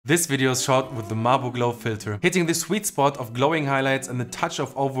This video is shot with the Marble Glow filter, hitting the sweet spot of glowing highlights and a touch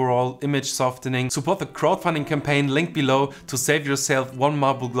of overall image softening. Support the crowdfunding campaign linked below to save yourself one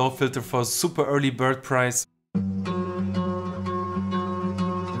Marble Glow filter for a super early bird price.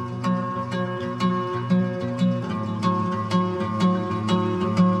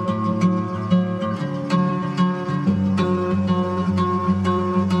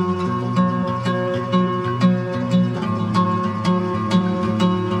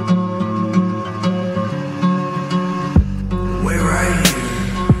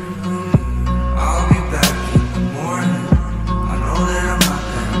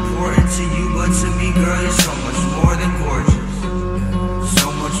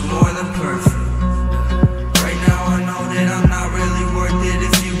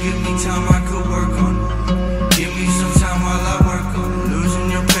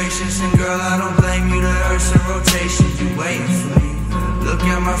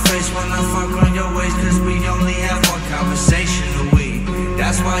 When I fuck on your waist, cause we only have one conversation a week.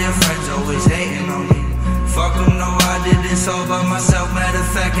 That's why your friends always hating on me. Fuck them, no, I did this all by myself. Matter of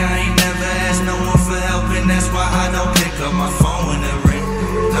fact, I ain't never asked no one for help, and that's why I don't pick up my phone when it ring.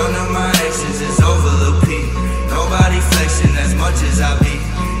 None of my exes is over Lil P. Nobody flexing as much as I be.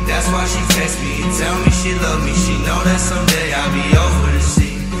 That's why she text me and tell me she love me. She know that someday I'll be over the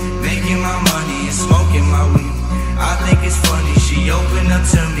sea, making my money and smoking my weed. I think it's funny, she opened up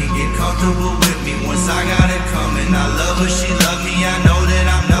to me, get comfortable with me once I got it coming. I love her, she love me, I know that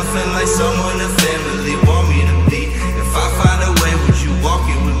I'm nothing like someone the family want me to be. If I find a way, would you walk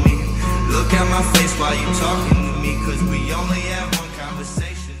it with me? Look at my face while you talking to me, cause we only have one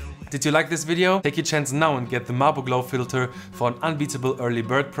conversation. Did you like this video? Take your chance now and get the Marble Glow filter for an unbeatable early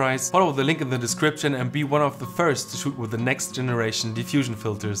bird price. Follow the link in the description and be one of the first to shoot with the next generation diffusion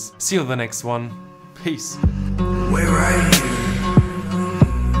filters. See you in the next one. Peace. Wait right here.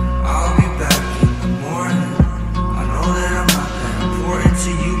 I'll be back in the morning. I know that I'm not that important to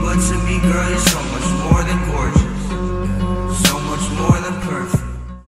you, but to me, girl, you're so much more than gorgeous.